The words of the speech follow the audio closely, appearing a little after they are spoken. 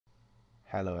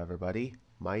Hello everybody,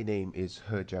 my name is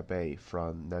Jiabei He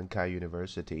from NKU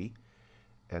University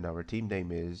and our team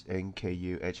name is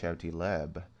NKU HLT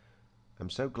Lab. I'm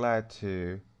so glad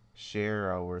to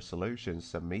share our solutions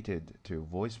submitted to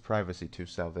VoicePrivacy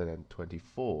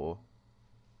 2024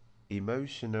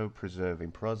 Emotional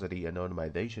Preserving Prosody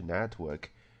Anonymization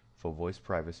Network for Voice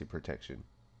Privacy Protection.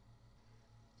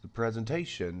 The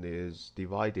presentation is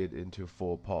divided into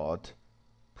 4 parts: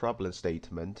 problem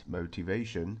statement,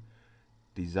 motivation,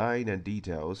 design and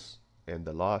details, and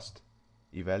the last,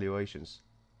 evaluations.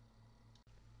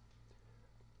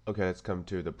 Okay, let's come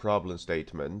to the problem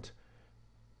statement.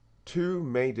 Two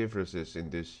main differences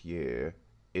in this year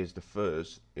is the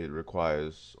first, it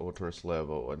requires utterance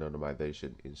level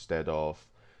anonymization instead of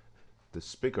the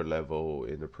speaker level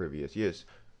in the previous years.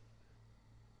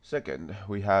 Second,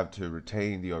 we have to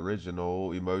retain the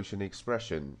original emotion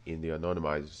expression in the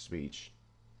anonymized speech.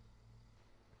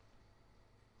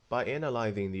 By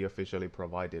analyzing the officially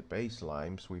provided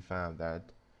baselines, we found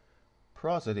that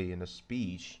prosody in the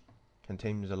speech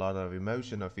contains a lot of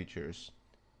emotional features.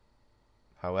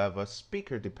 However,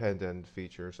 speaker-dependent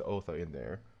features are also in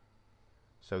there.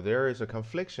 So there is a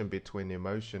confliction between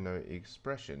emotional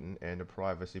expression and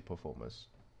privacy performance.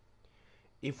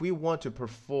 If we want to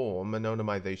perform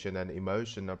anonymization and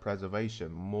emotional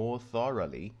preservation more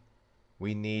thoroughly,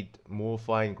 we need more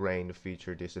fine-grained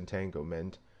feature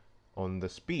disentanglement on the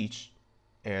speech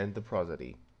and the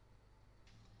prosody.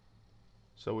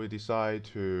 So we decide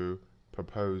to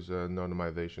propose an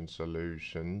anonymization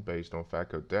solution based on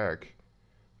FaCodec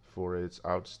for its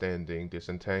outstanding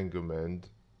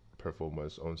disentanglement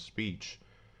performance on speech.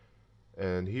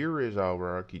 And here is our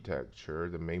architecture.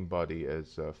 The main body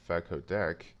is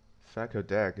FaCodec.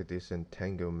 FaCodec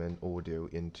disentanglement audio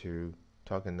into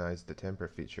tokenized temper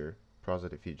feature,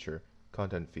 prosody feature,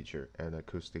 content feature, and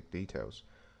acoustic details.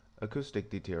 Acoustic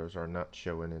details are not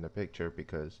shown in the picture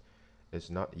because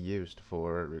it's not used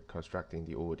for reconstructing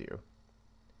the audio.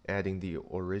 Adding the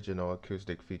original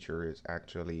acoustic feature is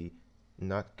actually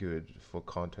not good for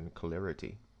content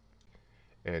clarity.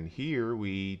 And here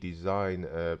we design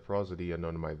a prosody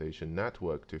anonymization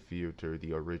network to filter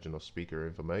the original speaker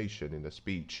information in the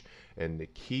speech and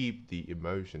keep the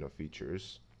emotional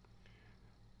features.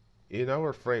 In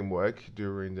our framework,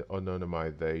 during the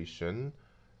anonymization,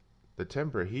 the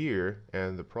temper here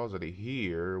and the prosody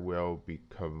here will be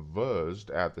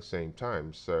converged at the same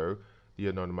time, so the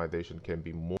anonymization can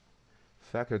be more.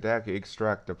 FaCodec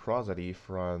extract the prosody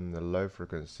from the low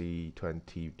frequency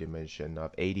 20 dimension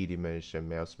of 80 dimension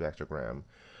Mel spectrogram.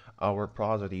 Our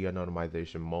prosody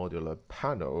anonymization modular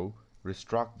panel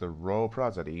restruct the raw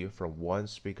prosody from one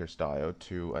speaker style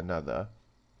to another.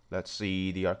 Let's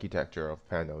see the architecture of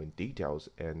panel in details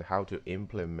and how to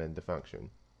implement the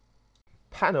function.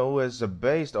 Panel is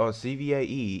based on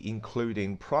CVAE,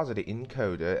 including prosody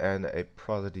encoder and a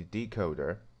prosody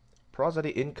decoder.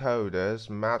 Prosody encoders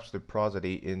maps the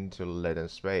prosody into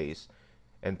latent space,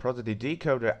 and prosody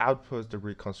decoder outputs the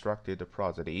reconstructed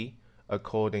prosody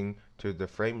according to the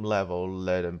frame level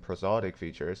latent prosodic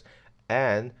features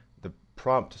and the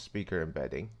prompt speaker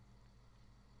embedding.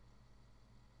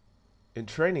 In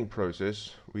training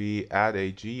process, we add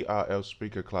a GRL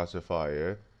speaker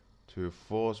classifier to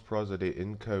force prosody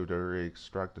encoder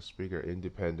extract the speaker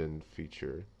independent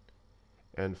feature.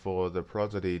 And for the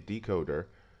prosody decoder,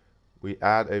 we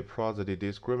add a prosody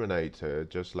discriminator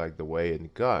just like the way in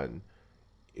GUN.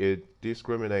 It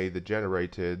discriminates the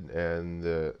generated and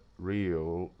the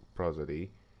real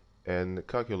prosody and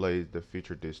calculates the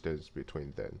feature distance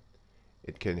between them.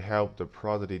 It can help the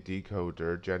prosody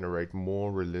decoder generate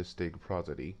more realistic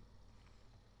prosody.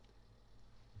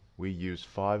 We use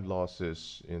 5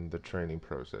 losses in the training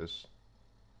process.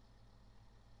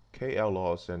 KL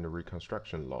loss and the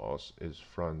reconstruction loss is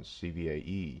from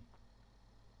CVAE.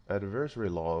 Adversary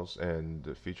loss and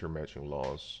the feature matching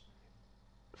loss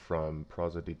from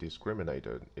prosody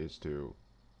discriminator is to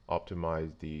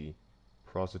optimize the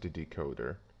prosody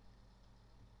decoder.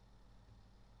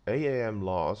 AAM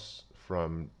loss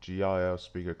from GRL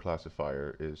speaker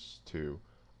classifier is to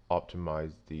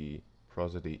optimize the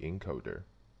prosody encoder.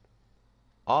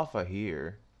 Alpha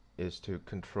here is to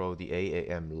control the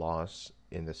AAM loss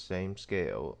in the same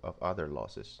scale of other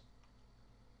losses.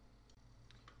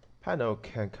 Panel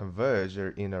can converge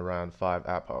in around 5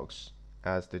 epochs,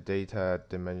 as the data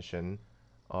dimension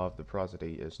of the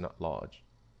prosody is not large.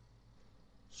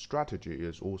 Strategy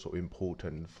is also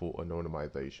important for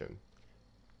anonymization.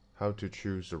 How to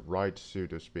choose the right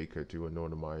pseudo speaker to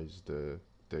anonymize the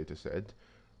dataset.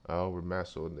 Our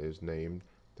method is named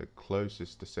the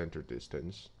closest center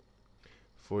distance.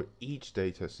 For each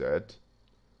dataset,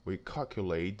 we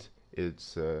calculate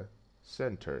its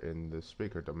center in the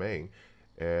speaker domain,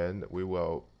 and we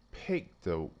will pick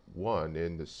the one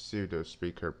in the pseudo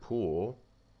speaker pool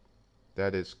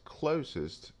that is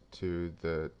closest to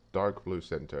the dark blue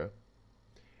center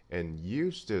and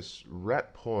use this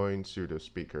red point pseudo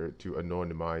speaker to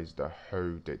anonymize the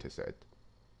whole dataset.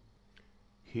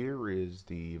 Here is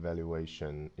the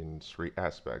evaluation in 3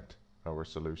 aspects. Our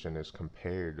solution is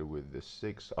compared with the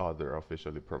 6 other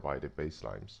officially provided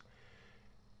baselines.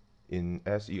 In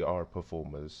SER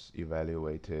performance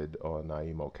evaluated on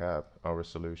IEMOCAP, our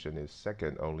solution is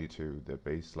second only to the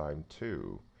baseline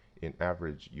 2 in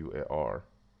average UAR.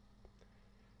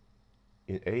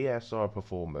 In ASR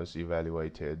performance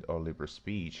evaluated on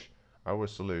LibreSpeech, our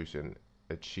solution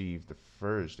achieved the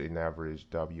first in average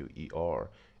WER,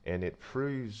 and it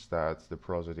proves that the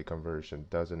prosody conversion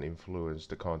doesn't influence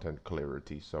the content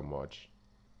clarity so much.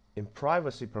 In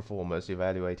privacy performance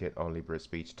evaluated on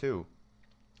LibreSpeech 2,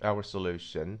 our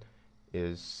solution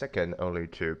is second only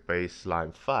to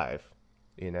baseline 5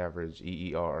 in average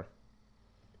EER.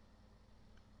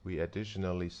 We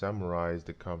additionally summarize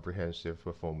the comprehensive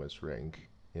performance rank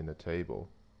in a table.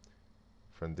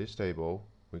 From this table,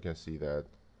 we can see that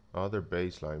other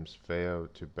baselines fail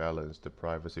to balance the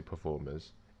privacy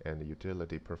performance and the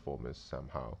utility performance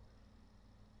somehow.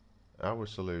 Our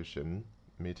solution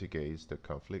mitigates the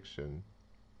confliction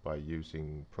by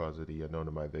using Prosody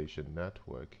anonymization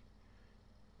network.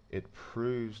 It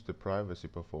proves the privacy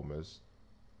performance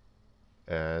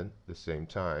and at the same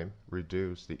time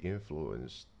reduce the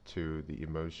influence to the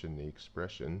emotion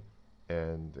expression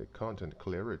and the content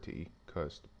clarity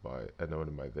caused by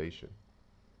anonymization.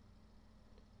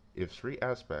 If 3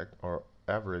 aspects are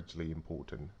averagely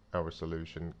important, our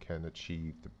solution can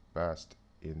achieve the best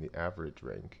in the average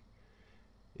rank.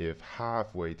 If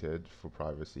half weighted for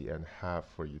privacy and half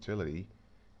for utility,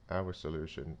 our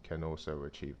solution can also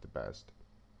achieve the best.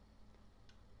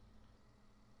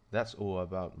 That's all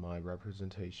about my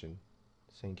representation.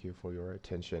 Thank you for your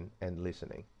attention and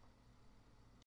listening.